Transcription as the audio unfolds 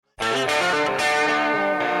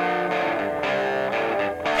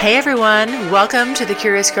Hey everyone, welcome to the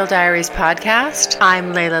Curious Girl Diaries podcast.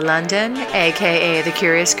 I'm Layla London, aka The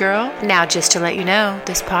Curious Girl. Now, just to let you know,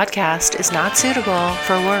 this podcast is not suitable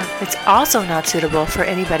for work. It's also not suitable for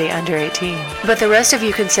anybody under 18. But the rest of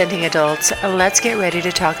you consenting adults, let's get ready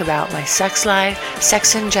to talk about my sex life,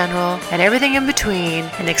 sex in general, and everything in between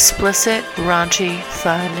in explicit, raunchy,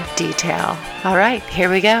 fun detail. All right, here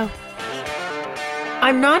we go.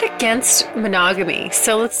 I'm not against monogamy,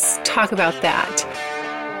 so let's talk about that.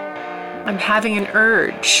 I'm having an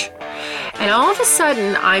urge. And all of a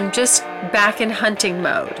sudden, I'm just back in hunting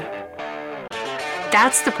mode.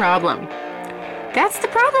 That's the problem. That's the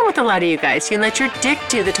problem with a lot of you guys. You let your dick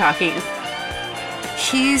do the talking.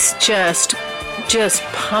 He's just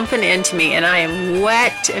pumping into me, and I am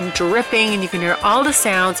wet and dripping, and you can hear all the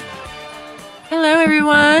sounds. Hello,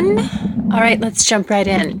 everyone. All right, let's jump right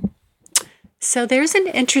in. So there's an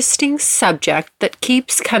interesting subject that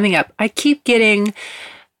keeps coming up. I keep getting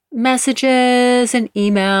messages and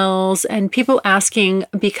emails and people asking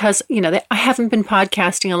because, I haven't been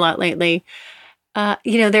podcasting a lot lately. I'm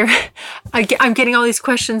getting all these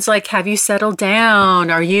questions like, have you settled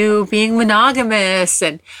down? Are you being monogamous?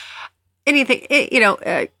 And anything,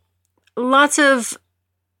 lots of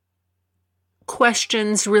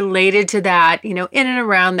questions related to that, in and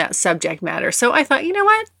around that subject matter. So I thought, you know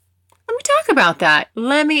what? Let me talk about that.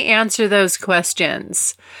 Let me answer those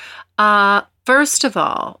questions. First of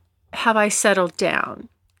all, have I settled down?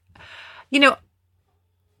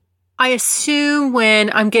 I assume when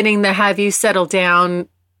I'm getting the have you settled down,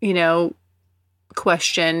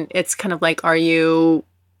 question, it's kind of like, are you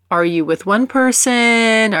with one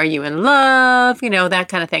person? Are you in love? That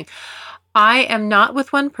kind of thing. I am not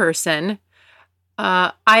with one person.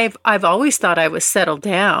 I've always thought I was settled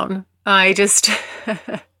down. I just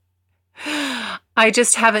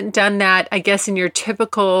haven't done that, I guess, in your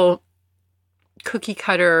typical cookie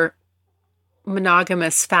cutter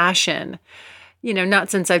monogamous fashion,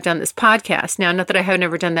 not since I've done this podcast. Now, not that I have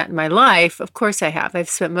never done that in my life. Of course I have.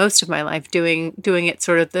 I've spent most of my life doing it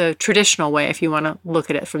sort of the traditional way, if you want to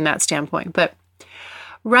look at it from that standpoint. But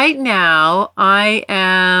right now, I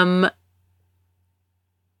am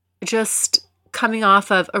just coming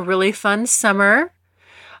off of a really fun summer.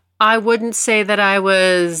 I wouldn't say that I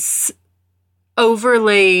was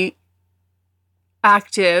overly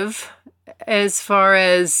active as far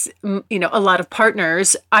as, a lot of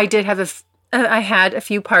partners. I did have I had a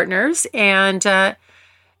few partners, and it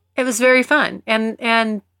was very fun.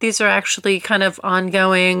 And these are actually kind of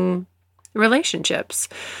ongoing relationships.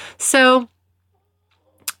 So,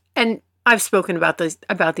 and I've spoken about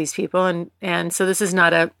these people, and so this is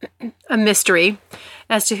not a mystery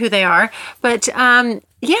as to who they are. But I'm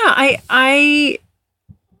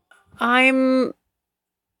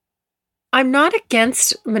not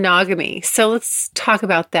against monogamy, so let's talk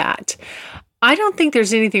about that. I don't think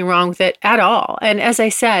there's anything wrong with it at all. And as I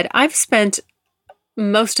said, I've spent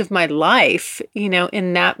most of my life,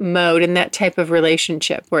 in that mode, in that type of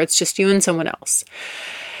relationship where it's just you and someone else.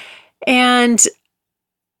 And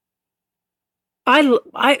I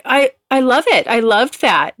love it. I loved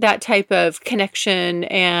that type of connection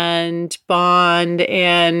and bond.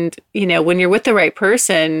 And, when you're with the right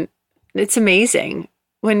person, it's amazing.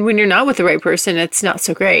 When you're not with the right person, it's not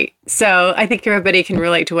so great. So I think everybody can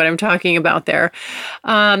relate to what I'm talking about there.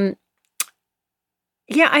 I'm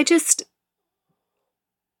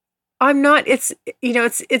not, it's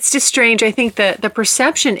just strange. I think that the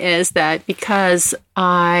perception is that because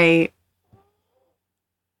I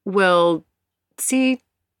will see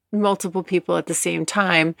multiple people at the same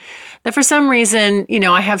time, that for some reason,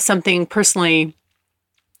 I have something personally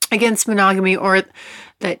against monogamy, or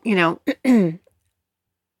that,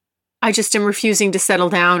 I just am refusing to settle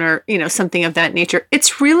down, or, something of that nature.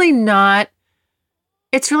 It's really not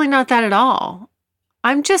that at all.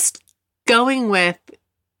 I'm just going with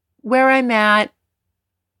where I'm at,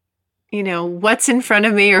 what's in front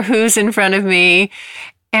of me or who's in front of me,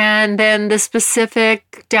 and then the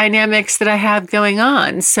specific dynamics that I have going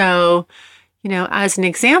on. So, as an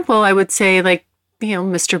example, I would say, like,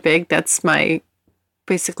 Mr. Big, that's my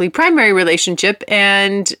basically primary relationship,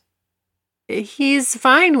 and he's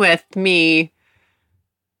fine with me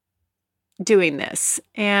doing this.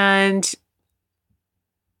 And,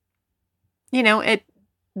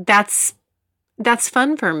 that's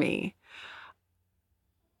fun for me.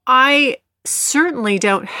 I certainly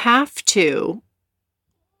don't have to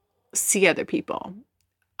see other people.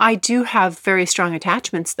 I do have very strong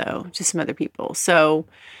attachments, though, to some other people. So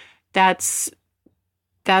that's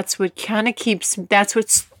what kind of that's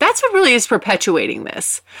what really is perpetuating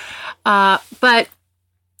this. But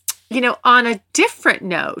on a different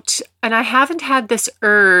note, and I haven't had this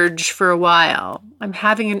urge for a while. I'm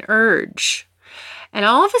having an urge. And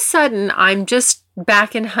all of a sudden, I'm just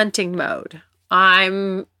back in hunting mode.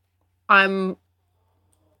 I'm I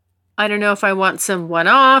don't know if I want some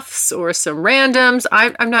one-offs or some randoms.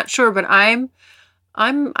 I'm not sure, but I'm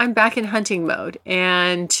back in hunting mode.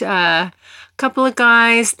 And a couple of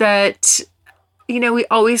guys that we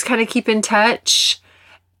always kind of keep in touch,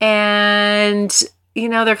 and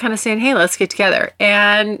they're kind of saying, "Hey, let's get together."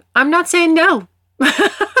 And I'm not saying no.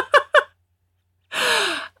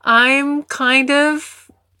 I'm kind of,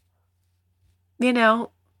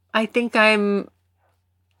 I think I'm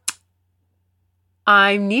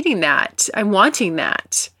needing that. I'm wanting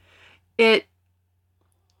that. It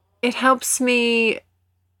helps me,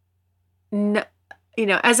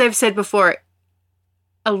 as I've said before,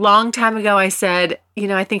 a long time ago, I said,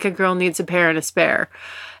 I think a girl needs a pair and a spare,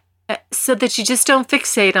 so that you just don't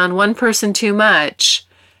fixate on one person too much,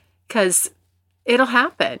 because it'll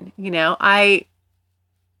happen.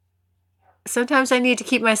 Sometimes I need to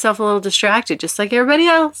keep myself a little distracted, just like everybody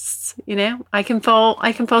else. I can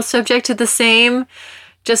fall subject to the same,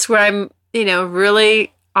 just where I'm,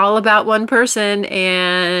 really all about one person,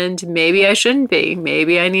 and maybe I shouldn't be.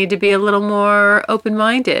 Maybe I need to be a little more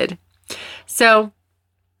open-minded. So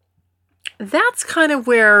that's kind of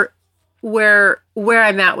where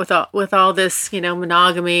I'm at with all this,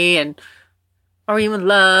 monogamy, and are you in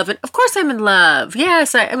love? And of course I'm in love.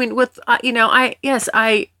 Yes, I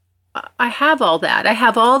have all that. I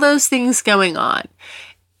have all those things going on.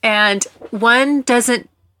 And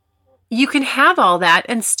you can have all that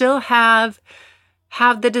and still have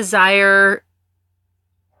the desire,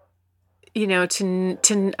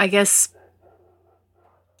 to, I guess,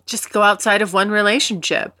 just go outside of one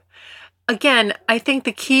relationship. Again, I think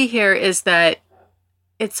the key here is that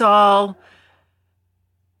it's all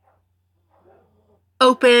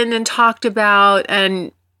open and talked about,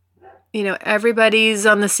 and everybody's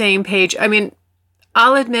on the same page. I mean,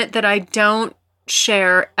 I'll admit that I don't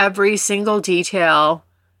share every single detail,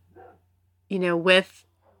 with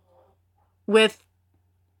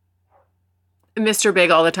Mr.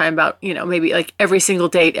 Big all the time about, maybe like every single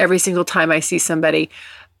date, every single time I see somebody.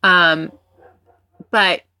 But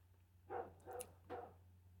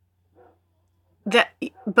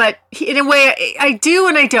in a way I do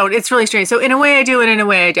and I don't. It's really strange. So in a way I do and in a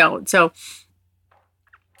way I don't. So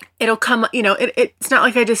it'll come, it's not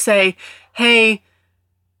like I just say, "Hey,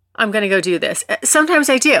 I'm going to go do this." Sometimes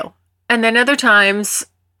I do. And then other times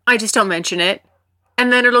I just don't mention it.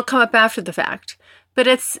 And then it'll come up after the fact. But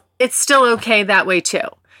it's still okay that way too.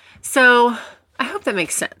 So I hope that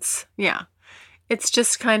makes sense. Yeah. It's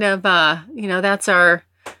just kind of, that's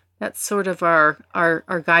sort of our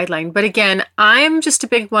guideline. But again, I'm just a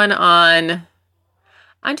big one on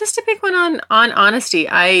honesty.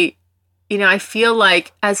 I feel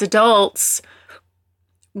like as adults,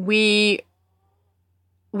 we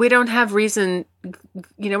don't have reason,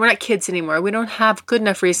 we're not kids anymore. We don't have good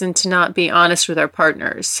enough reason to not be honest with our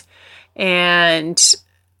partners. And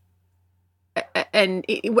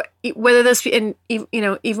whether this be, and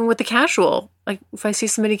even with the casual, like if I see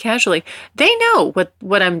somebody casually, they know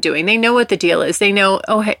what I'm doing. They know what the deal is. They know,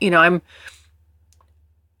 oh, hey,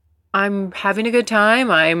 I'm having a good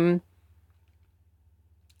time.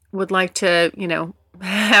 Would like to,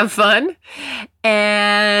 have fun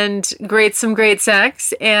and some great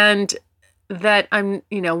sex, and that I'm,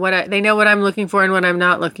 they know what I'm looking for and what I'm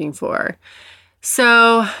not looking for.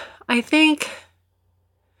 So I think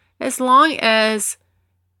as long as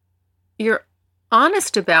you're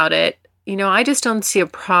honest about it, I just don't see a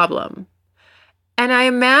problem. And I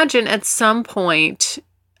imagine at some point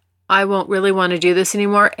I won't really want to do this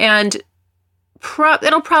anymore. And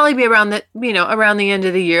it'll probably be around the end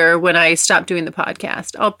of the year when I stop doing the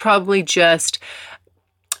podcast. I'll probably just...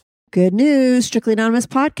 Good news. Strictly Anonymous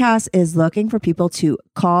Podcast is looking for people to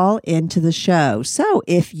call into the show. So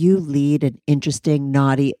if you lead an interesting,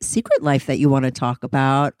 naughty secret life that you want to talk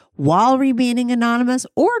about while remaining anonymous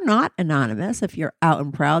or not anonymous, if you're out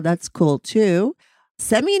and proud, that's cool too.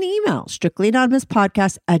 Send me an email,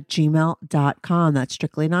 strictlyanonymouspodcast@gmail.com. That's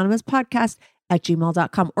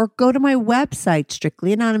strictlyanonymouspodcast@gmail.com, or go to my website,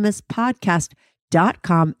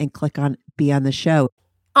 strictlyanonymouspodcast.com, and click on Be on the Show.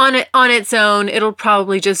 On its own, it'll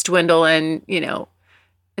probably just dwindle, and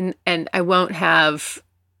and I won't have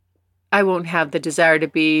the desire to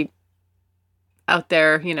be out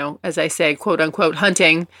there, as I say, quote unquote,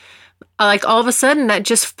 hunting. Like all of a sudden that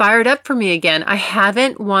just fired up for me again. I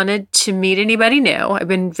haven't wanted to meet anybody new. I've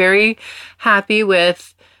been very happy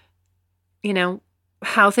with,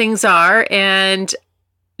 how things are. And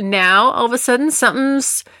now all of a sudden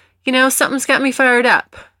something's, something's got me fired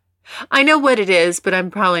up. I know what it is, but I'm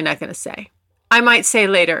probably not going to say. I might say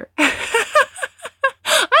later. I'm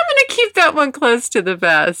going to keep that one close to the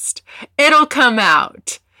vest. It'll come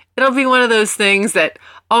out. It'll be one of those things that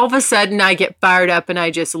all of a sudden I get fired up and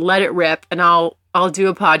I just let it rip, and I'll do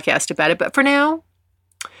a podcast about it. But for now,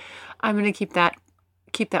 I'm going to keep that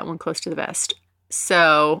one close to the vest.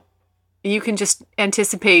 So you can just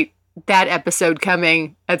anticipate that episode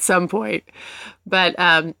coming at some point. But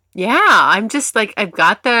yeah, I'm just like, I've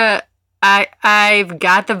got the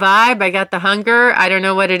vibe. I got the hunger. I don't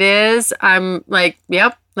know what it is. I'm like,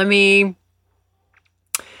 yep, let me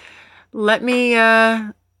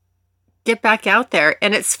get back out there.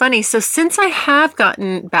 And it's funny. So since I have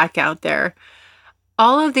gotten back out there,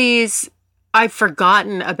 all of these, I've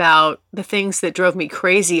forgotten about the things that drove me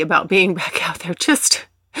crazy about being back out there. Just,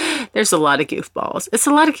 there's a lot of goofballs. It's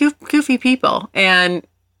a lot of goofy people. And,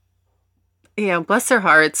 bless their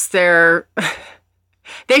hearts, they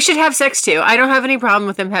should have sex too. I don't have any problem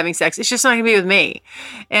with them having sex. It's just not going to be with me.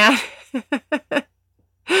 And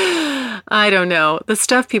I don't know. The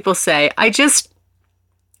stuff people say, I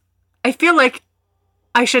feel like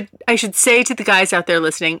I should say to the guys out there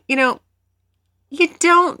listening, you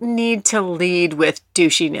don't need to lead with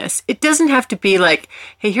douchiness. It doesn't have to be like,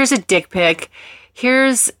 hey, here's a dick pic.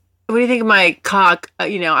 What do you think of my cock?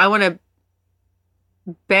 I want to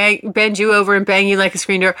bend you over and bang you like a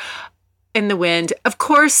screen door in the wind. Of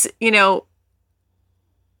course,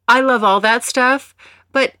 I love all that stuff,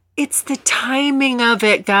 but it's the timing of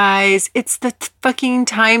it, guys. It's the fucking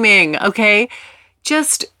timing, okay?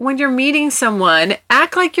 Just when you're meeting someone,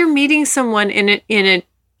 act like you're meeting someone in a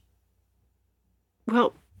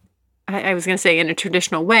well, I was going to say in a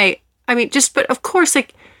traditional way. I mean, but of course,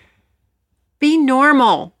 like, be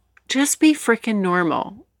normal. Just be freaking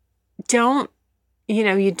normal. You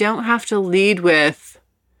don't have to lead with,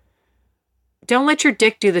 don't let your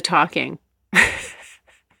dick do the talking.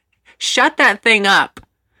 Shut that thing up.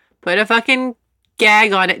 Put a fucking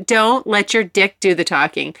gag on it. Don't let your dick do the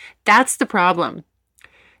talking. That's the problem.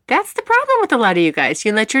 That's the problem with a lot of you guys.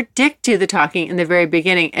 You let your dick do the talking in the very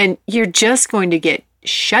beginning, and you're just going to get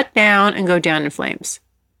shut down and go down in flames.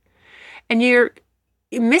 And you're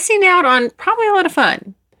missing out on probably a lot of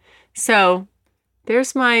fun. So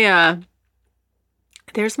there's my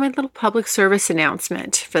little public service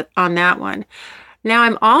announcement on that one. Now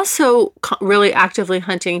I'm also really actively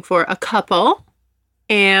hunting for a couple,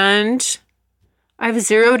 and I've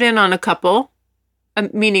zeroed in on a couple,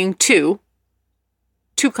 meaning two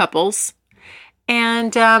couples.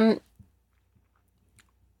 And yeah,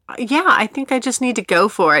 I think I just need to go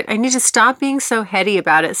for it. I need to stop being so heady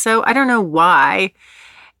about it. So I don't know why.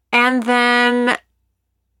 And then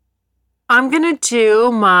I'm going to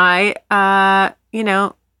do my,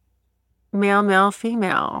 male,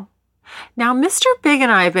 female. Now, Mr. Big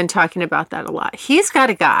and I have been talking about that a lot. He's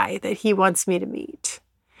got a guy that he wants me to meet.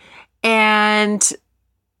 And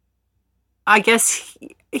I guess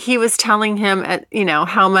he was telling him,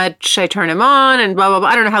 how much I turn him on and blah, blah, blah.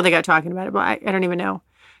 I don't know how they got talking about it, but I don't even know.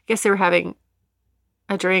 I guess they were having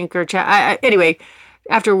a drink or chat. Anyway,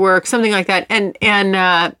 after work, something like that.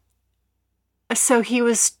 And so he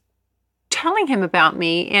was telling him about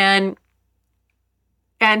me and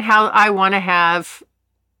how I want to have,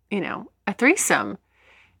 a threesome.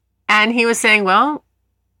 And he was saying, well,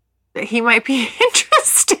 he might be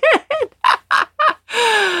interested.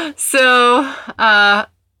 So I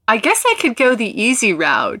guess I could go the easy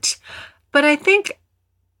route, but I think,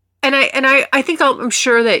 I'm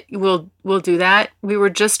sure that we'll do that. We were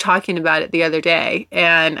just talking about it the other day,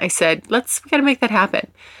 and I said, we got to make that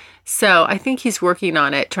happen. So I think he's working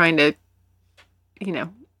on it, trying to,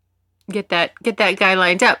 get that guy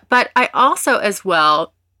lined up. But I also, as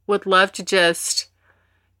well, would love to just,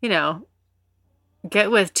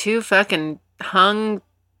 get with two fucking hung,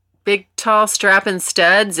 big, tall, strapping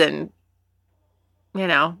studs and,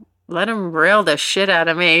 let them rail the shit out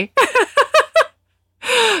of me.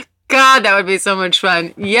 God, that would be so much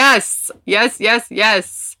fun. Yes.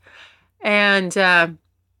 And then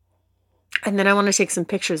I want to take some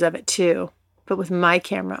pictures of it too, but with my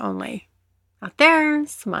camera only. Not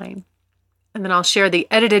theirs, mine. And then I'll share the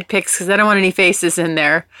edited pics because I don't want any faces in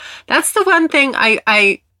there. That's the one thing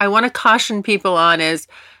I want to caution people on is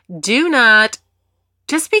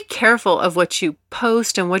just be careful of what you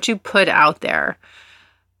post and what you put out there.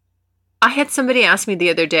 I had somebody ask me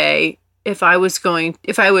the other day if I would, I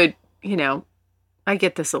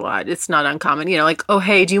get this a lot. It's not uncommon, like, oh,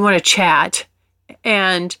 hey, do you want to chat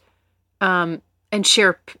and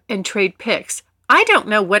share and trade pics? I don't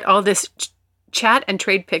know what all this chat and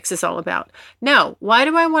trade pics is all about. No, why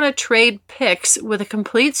do I want to trade pics with a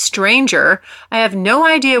complete stranger? I have no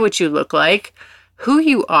idea what you look like, who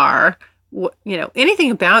you are,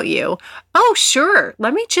 anything about you. Oh, sure.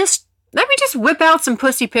 Let me just whip out some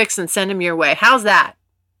pussy pics and send them your way. How's that?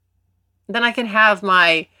 Then I can have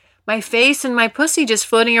my face and my pussy just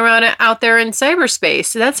floating around out there in cyberspace.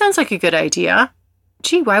 So that sounds like a good idea.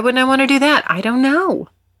 Gee, why wouldn't I want to do that? I don't know.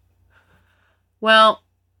 Well,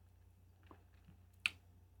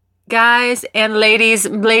 guys and ladies,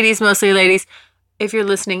 mostly ladies, if you're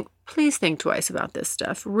listening, please think twice about this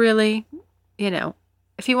stuff. Really,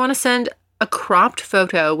 if you want to send a cropped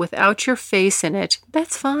photo without your face in it,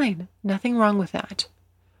 that's fine. Nothing wrong with that.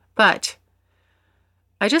 But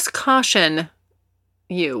I just caution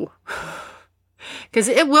you, because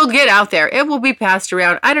it will get out there. It will be passed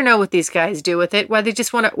around. I don't know what these guys do with it. Why they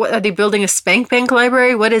just want to, are they building a spank bank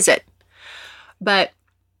library? What is it? But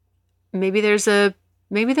maybe there's a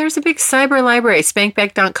big cyber library,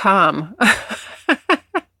 spankbank.com.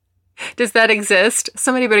 Does that exist?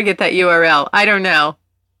 Somebody better get that URL. I don't know.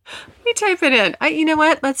 Let me type it in. You know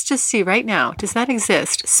what? Let's just see right now. Does that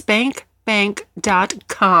exist?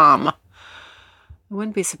 Spankbank.com. I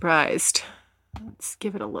wouldn't be surprised. Let's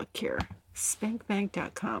give it a look here.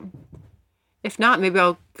 Spankbank.com. If not, maybe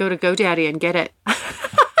I'll go to GoDaddy and get it.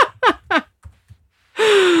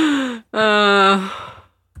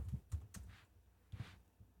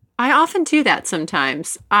 I often do that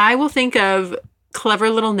sometimes. I will think of clever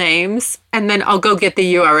little names and then I'll go get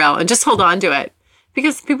the URL and just hold on to it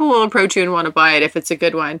because people will approach you and want to buy it if it's a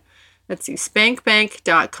good one. Let's see,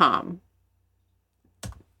 spankbank.com.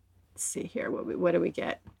 Let's see here. What do we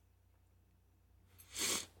get?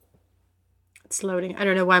 It's loading. I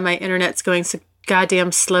don't know why my internet's going so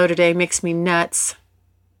goddamn slow today. Makes me nuts.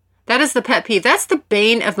 That is the pet peeve. That's the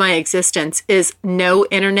bane of my existence is no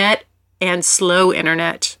internet and slow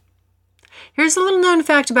internet. Here's a little known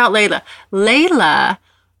fact about Layla. Layla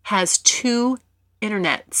has 2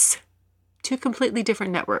 internets, 2 completely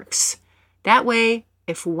different networks. That way,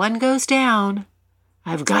 if one goes down,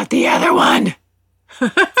 I've got the other one.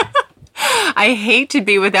 I hate to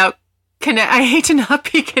be I hate to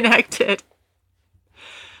not be connected.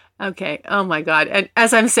 Okay. Oh my God. And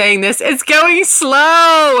as I'm saying this, it's going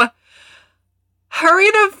slow.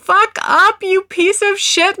 Hurry the fuck up, you piece of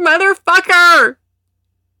shit motherfucker.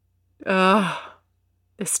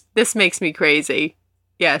 This makes me crazy.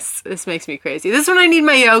 Yes, this makes me crazy. This is when I need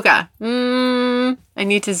my yoga. I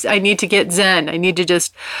need to get zen. I need to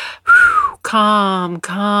just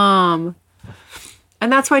calm.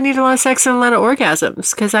 And that's why I need a lot of sex and a lot of orgasms,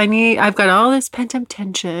 because I've got all this pent up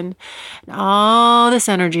tension and all this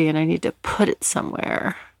energy and I need to put it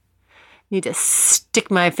somewhere. I need to stick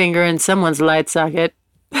my finger in someone's light socket.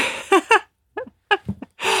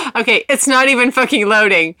 Okay, it's not even fucking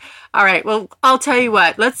loading. All right, well, I'll tell you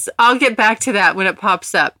what. I'll get back to that when it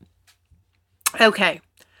pops up. Okay.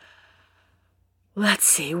 Let's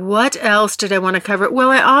see. What else did I want to cover? Well,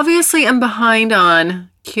 I obviously am behind on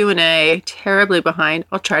Q&A. Terribly behind.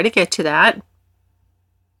 I'll try to get to that.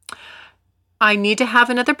 I need to have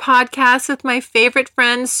another podcast with my favorite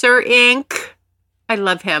friend, Sir Ink. I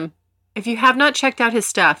love him. If you have not checked out his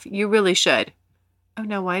stuff, you really should. Oh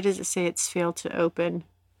no, why does it say it's failed to open?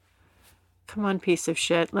 Come on, piece of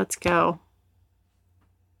shit. Let's go.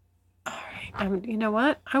 All right. You know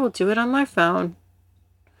what? I will do it on my phone.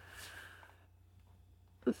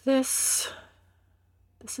 This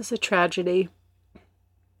is a tragedy.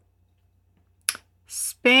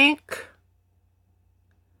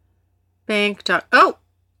 Oh,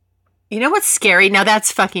 you know what's scary? Now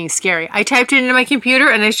that's fucking scary. I typed it into my computer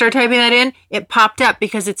and I started typing that in. It popped up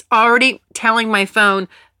because it's already telling my phone,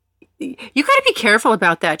 you got to be careful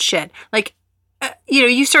about that shit. Like,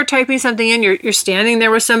 you start typing something in, you're standing there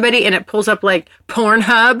with somebody and it pulls up like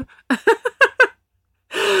Pornhub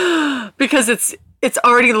because it's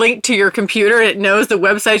already linked to your computer and it knows the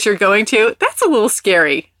website you're going to. That's a little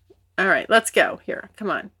scary. All right, let's go. Here, come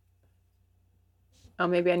on. Oh,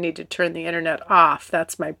 maybe I need to turn the internet off.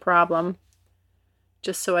 That's my problem.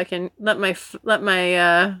 Just so I can let my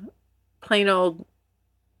plain old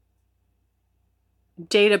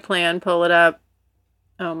data plan pull it up.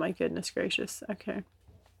 Oh my goodness gracious. Okay.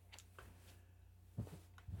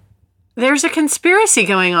 There's a conspiracy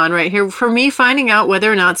going on right here for me finding out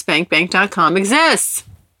whether or not spankbank.com exists.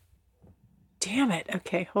 Damn it.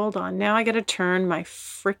 Okay, hold on. Now I got to turn my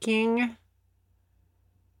freaking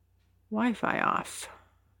Wi-Fi off.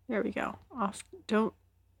 There we go. Off. Don't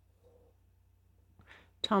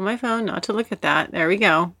tell my phone not to look at that. There we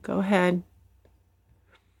go. Go ahead.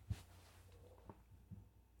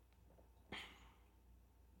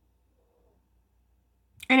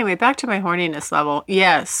 Anyway, back to my horniness level.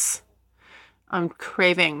 Yes, I'm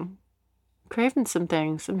craving some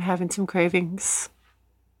things. I'm having some cravings.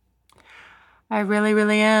 I really,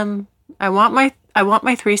 really am. I want my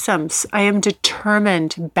threesomes. I am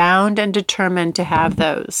determined, bound and determined to have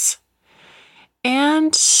those.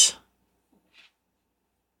 And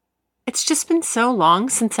it's just been so long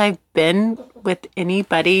since I've been with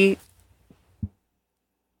anybody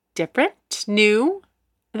different, new,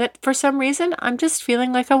 that for some reason I'm just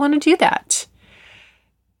feeling like I want to do that.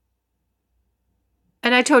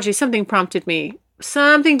 And I told you, something prompted me.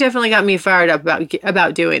 Something definitely got me fired up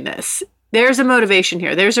about doing this. There's a motivation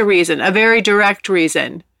here. There's a reason, a very direct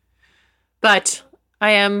reason. But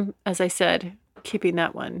I am, as I said, keeping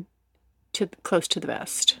that one close to the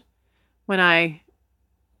vest. At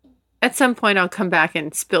some point, I'll come back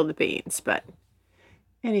and spill the beans. But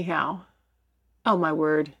anyhow, oh my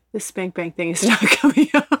word, this spank bank thing is not coming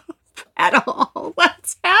up at all.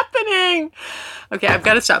 What's happening? Okay, I've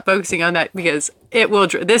got to stop focusing on that because it will.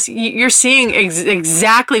 You're seeing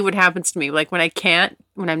exactly what happens to me. Like when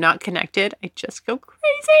I'm not connected, I just go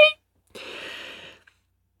crazy.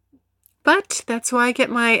 But that's why I get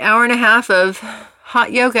my hour and a half of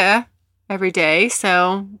hot yoga every day.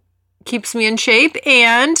 So keeps me in shape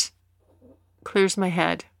and clears my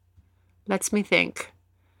head. Lets me think.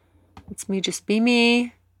 Lets me just be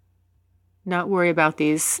me. Not worry about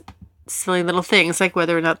these silly little things like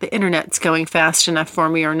whether or not the internet's going fast enough for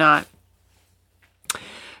me or not.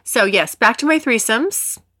 So yes, back to my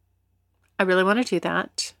threesomes. I really want to do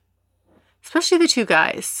that. Especially the two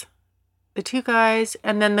guys. The two guys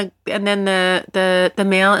and then the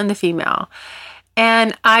male and the female.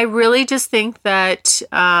 And I really just think that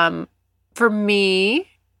for me,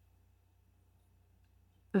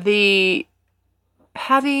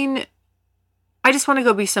 I just want to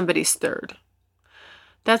go be somebody's third.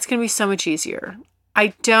 That's going to be so much easier.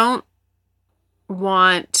 I don't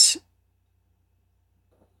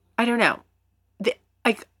know.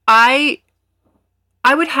 I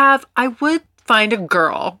would find a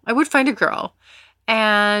girl.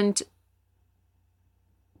 And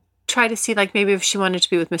try to see like maybe if she wanted to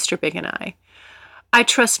be with Mr. Big and I. I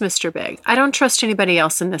trust Mr. Big. I don't trust anybody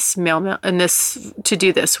else in this to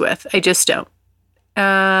do this with. I just don't.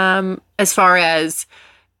 As far as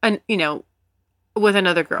with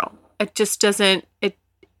another girl. It just doesn't it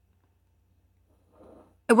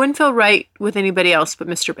wouldn't feel right with anybody else but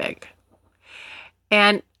Mr. Big.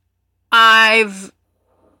 And I've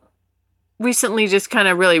recently just kind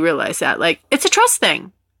of really realized that like it's a trust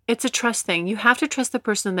thing. It's a trust thing. You have to trust the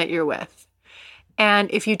person that you're with.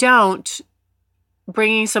 And if you don't,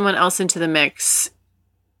 bringing someone else into the mix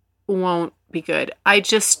won't be good. I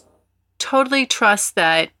just totally trust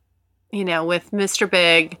that, with Mr.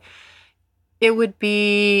 Big, that would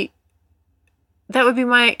be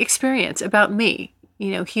my experience about me.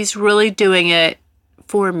 He's really doing it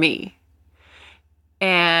for me.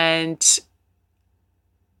 And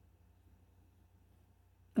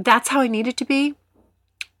that's how I need it to be.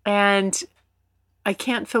 And I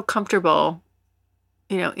can't feel comfortable,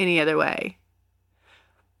 any other way.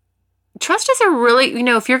 Trust is a really,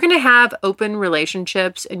 if you're going to have open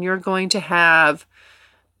relationships and you're going to have,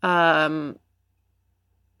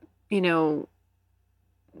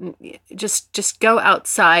 just go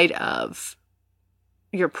outside of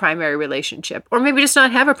your primary relationship, or maybe just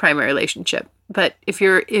not have a primary relationship. But if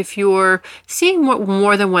you're seeing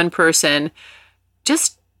more than one person,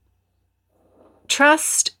 just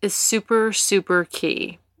trust is super, super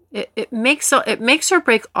key. It makes or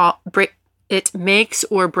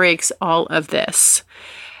breaks all of this.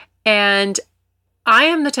 And I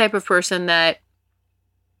am the type of person that,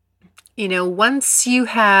 once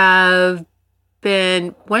you've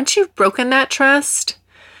broken that trust,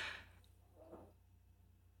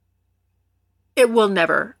 you'll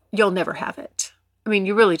never have it. I mean,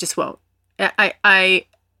 you really just won't. I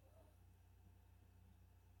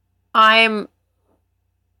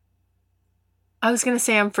was going to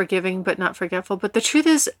say I'm forgiving, but not forgetful. But the truth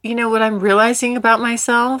is, what I'm realizing about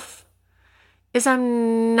myself is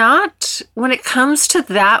I'm not, when it comes to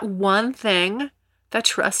that one thing, that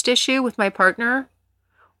trust issue with my partner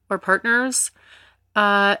or partners,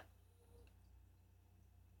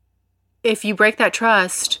 if you break that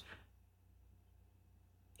trust,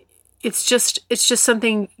 it's just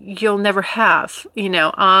something you'll never have,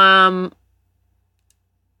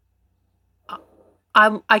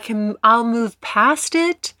 I'll move past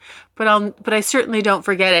it, but I certainly don't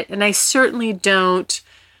forget it. And I certainly don't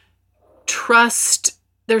trust.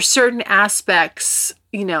 There's certain aspects,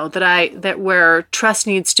 that where trust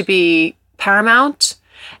needs to be paramount.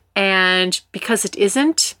 And because it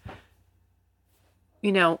isn't,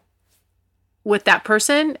 with that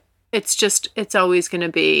person, it's always going to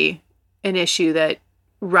be an issue that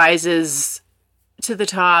rises to the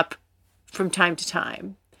top from time to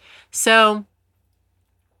time. So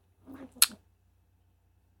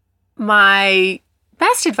my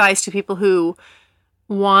best advice to people who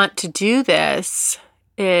want to do this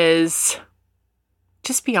is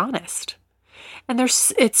just be honest. And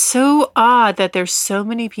it's so odd that there's so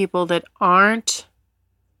many people that aren't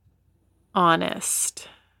honest.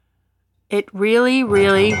 It really,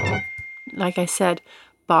 really, like I said,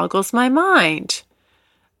 boggles my mind.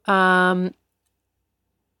 When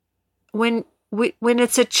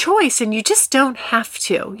it's a choice and you just don't have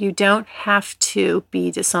to. You don't have to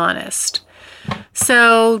be dishonest.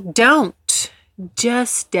 So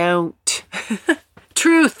just don't.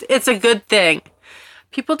 Truth, it's a good thing.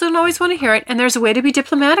 People don't always want to hear it, and there's a way to be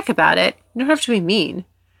diplomatic about it. You don't have to be mean,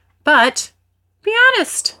 but be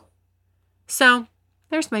honest. So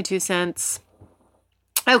there's my 2 cents.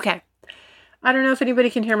 Okay. I don't know if anybody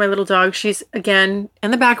can hear my little dog. She's, again,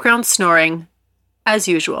 in the background snoring, as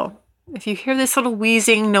usual. If you hear this little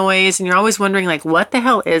wheezing noise and you're always wondering, like, what the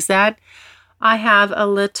hell is that? I have a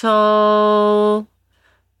little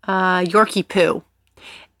Yorkie poo,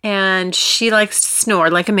 and she likes to snore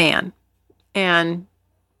like a man. And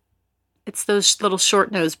it's those little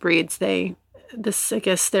short nose breeds. I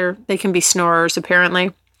guess they can be snorers,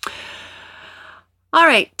 apparently. All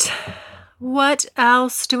right. What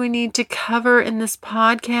else do we need to cover in this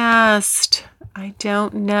podcast? I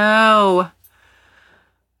don't know.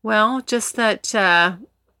 Well, just that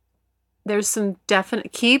there's some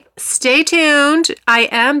definite stay tuned.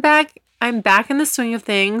 I'm back in the swing of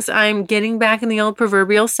things. I'm getting back in the old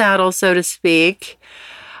proverbial saddle, so to speak.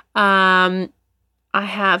 I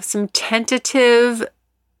have some tentative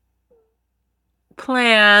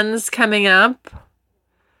plans coming up.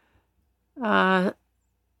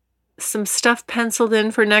 Some stuff penciled in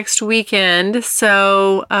for next weekend.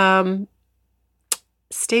 So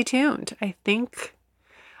stay tuned. I think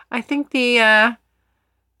the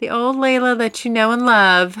old Layla that you know and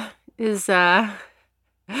love is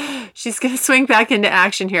she's gonna swing back into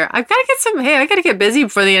action here. I gotta get busy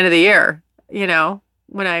before the end of the year,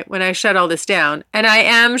 when I shut all this down. And I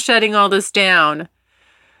am shutting all this down.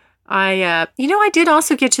 I did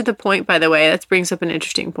also get to the point, by the way, that brings up an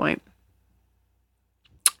interesting point.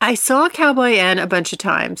 I saw Cowboy N a bunch of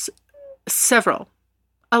times, several.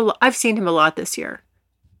 I've seen him a lot this year.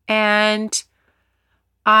 And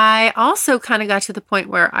I also kind of got to the point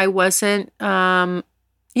where I wasn't, I'd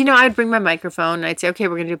bring my microphone and I'd say, okay,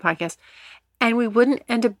 we're going to do a podcast. And we wouldn't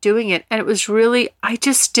end up doing it. And it was really, I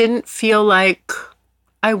just didn't feel like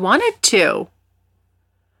I wanted to.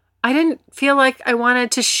 I didn't feel like I wanted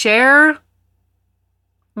to share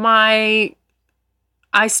I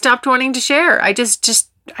stopped wanting to share. I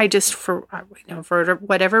just for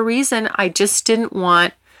whatever reason, I just didn't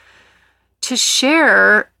want to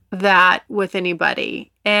share that with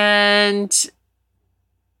anybody. And,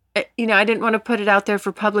 I didn't want to put it out there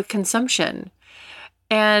for public consumption.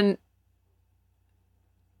 And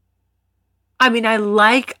I mean, I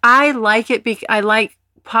like it because I like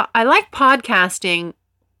podcasting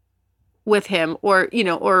with him, or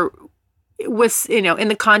with, in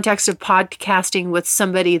the context of podcasting with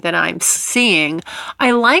somebody that I'm seeing.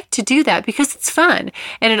 I like to do that because it's fun.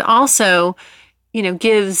 And it also,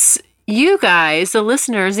 gives you guys, the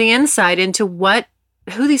listeners, the insight into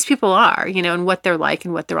who these people are, and what they're like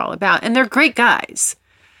and what they're all about. And they're great guys.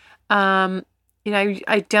 I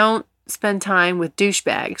don't spend time with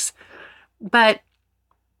douchebags, but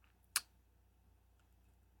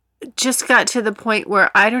just got to the point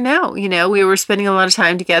where, I don't know, we were spending a lot of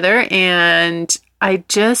time together, and I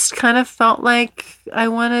just kind of felt like I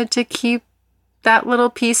wanted to keep that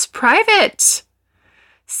little piece private.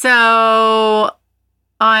 So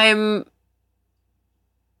I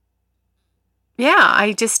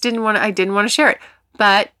didn't want to share it.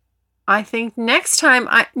 But I think next time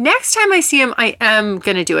I see him, I am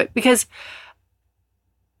going to do it, because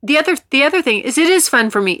the other thing is, it is fun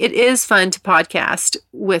for me. It is fun to podcast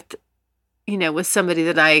with somebody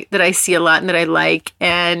that I see a lot and that I like,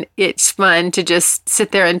 and it's fun to just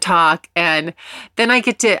sit there and talk, and then I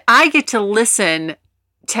get to listen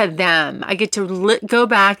to them. I get to go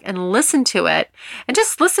back and listen to it, and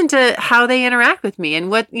just listen to how they interact with me,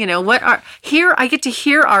 and I get to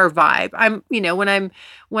hear our vibe.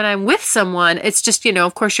 When I'm with someone, it's just,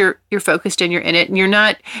 of course you're focused and you're in it, and you're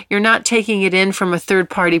not taking it in from a third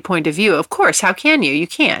party point of view. Of course, how can you? You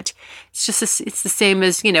can't. It's just it's the same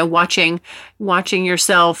as, watching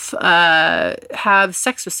yourself have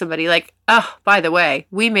sex with somebody. Like, oh, by the way,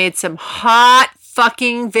 we made some hot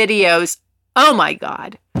fucking videos. Oh my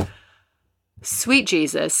God. Sweet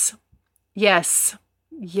Jesus. Yes.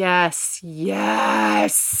 Yes.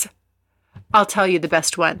 Yes. I'll tell you the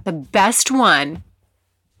best one. The best one.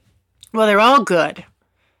 Well, they're all good.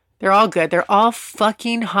 They're all good. They're all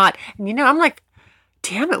fucking hot. And I'm like,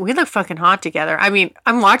 damn it, we look fucking hot together. I mean,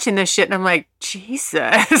 I'm watching this shit and I'm like,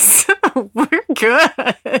 Jesus, we're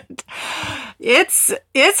good.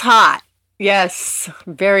 It's hot. Yes,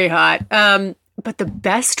 very hot. But the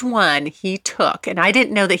best one he took, and I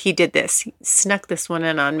didn't know that he did this. He snuck this one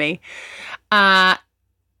in on me.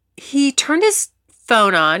 He turned his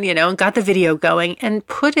phone on, and got the video going and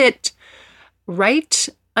put it right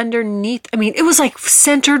underneath. I mean, it was like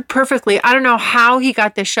centered perfectly. I don't know how he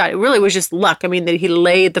got this shot. It really was just luck. I mean, that he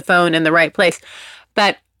laid the phone in the right place.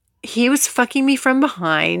 But he was fucking me from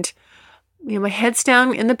behind. My head's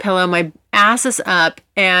down in the pillow, my ass is up,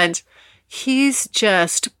 and he's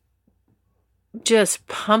just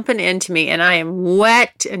pumping into me, and I am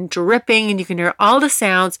wet and dripping, and you can hear all the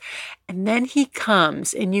sounds. And then he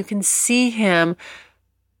comes, and you can see him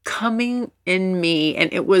coming in me,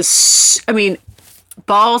 and it was,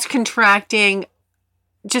 balls contracting,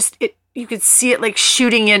 you could see it like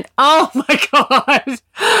shooting in. Oh my God.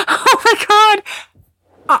 Oh my God.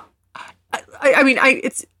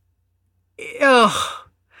 It's, oh,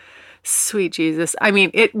 sweet Jesus.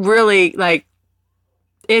 It really, like,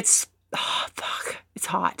 it's, oh, fuck. It's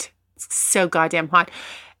hot. It's so goddamn hot.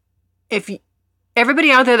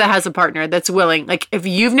 Everybody out there that has a partner that's willing, like, if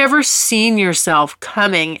you've never seen yourself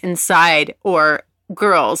coming inside, or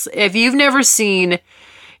girls, if you've never seen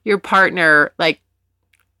your partner like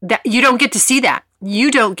that, you don't get to see that.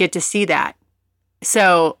 You don't get to see that.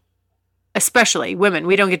 So, especially women,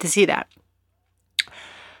 we don't get to see that.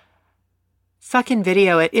 Fucking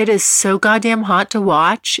video it. It is so goddamn hot to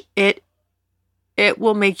watch. It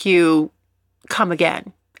will make you come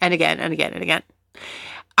again and again and again and again.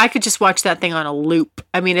 I could just watch that thing on a loop.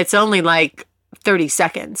 It's only like 30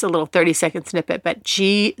 seconds, a little 30-second snippet, but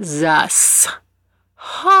Jesus.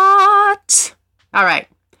 Hot. All right.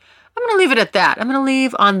 I'm going to leave it at that. I'm going to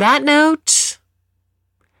leave on that note.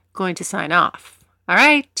 Going to sign off. All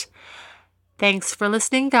right. Thanks for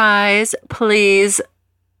listening, guys. Please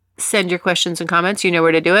send your questions and comments. You know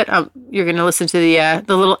where to do it. You're going to listen to the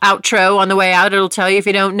little outro on the way out. It'll tell you if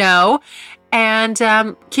you don't know. And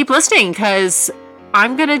keep listening, because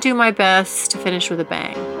I'm going to do my best to finish with a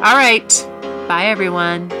bang. All right. Bye,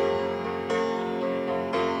 everyone.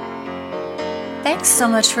 Thanks so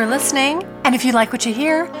much for listening. And if you like what you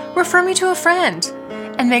hear, refer me to a friend.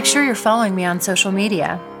 And make sure you're following me on social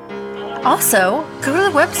media. Also, go to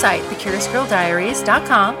the website,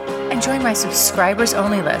 thecuriousgirldiaries.com, and join my subscribers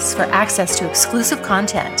only list for access to exclusive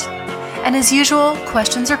content. And as usual,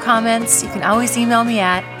 questions or comments, you can always email me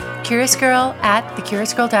at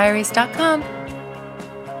curiousgirl@thecuriousgirldiaries.com.